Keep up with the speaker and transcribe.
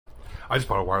I just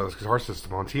bought a wireless guitar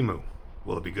system on TEMU.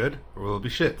 Will it be good or will it be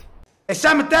shit?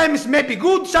 Sometimes it may be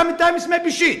good, sometimes it may be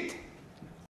shit.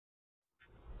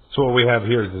 So what we have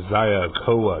here is the Zaya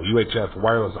Koa UHF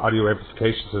wireless audio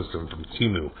amplification system from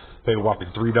TEMU. Paid a whopping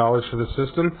 $3 for this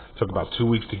system. Took about 2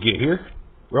 weeks to get here.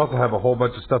 We also have a whole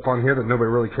bunch of stuff on here that nobody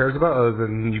really cares about, other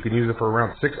than you can use it for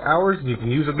around 6 hours and you can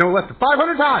use it no less than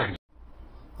 500 times.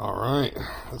 All right,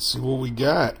 let's see what we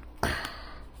got.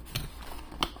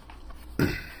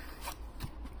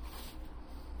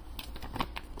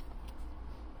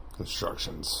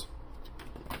 Instructions.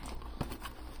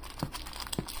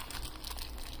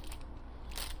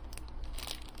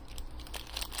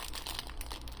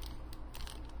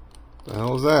 The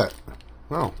hell is that?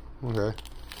 Oh, okay.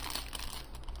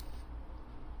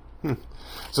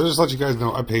 So just to let you guys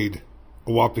know, I paid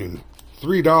a whopping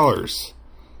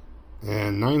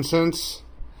 $3.09.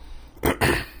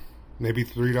 Maybe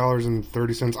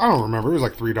 $3.30. I don't remember. It was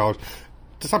like $3.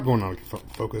 To stop going on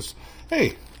focus.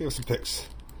 Hey, give us some pics.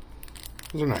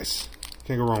 Those are nice.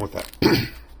 Can't go wrong with that.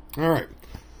 Alright.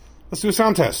 Let's do a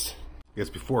sound test. I guess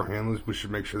beforehand, we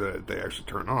should make sure that they actually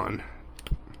turn on.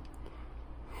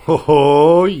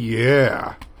 Oh,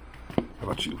 yeah. How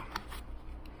about you?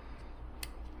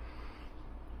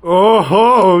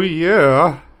 Oh,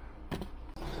 yeah.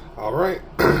 Alright.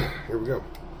 Here we go.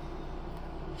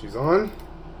 She's on.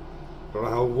 Don't know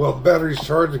how well the battery's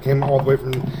charged. It came all the way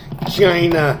from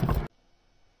China.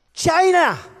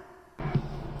 China!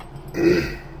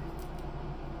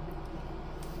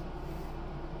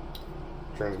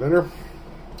 Transmitter.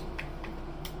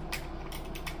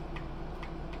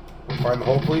 Find the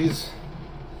hole, please.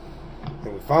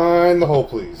 Can we find the hole,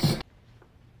 please?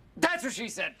 That's what she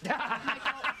said.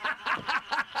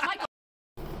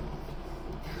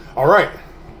 Alright.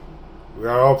 We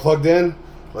got it all plugged in.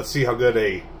 Let's see how good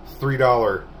a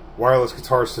 $3 wireless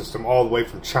guitar system all the way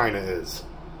from China is.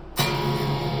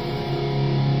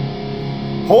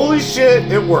 Holy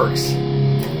shit, it works.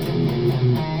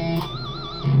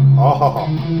 Oh.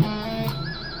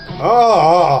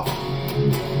 Oh.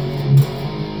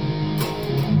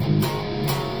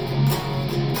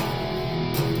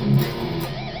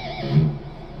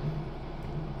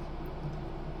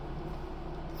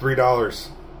 $3.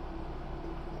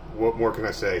 What more can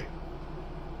I say?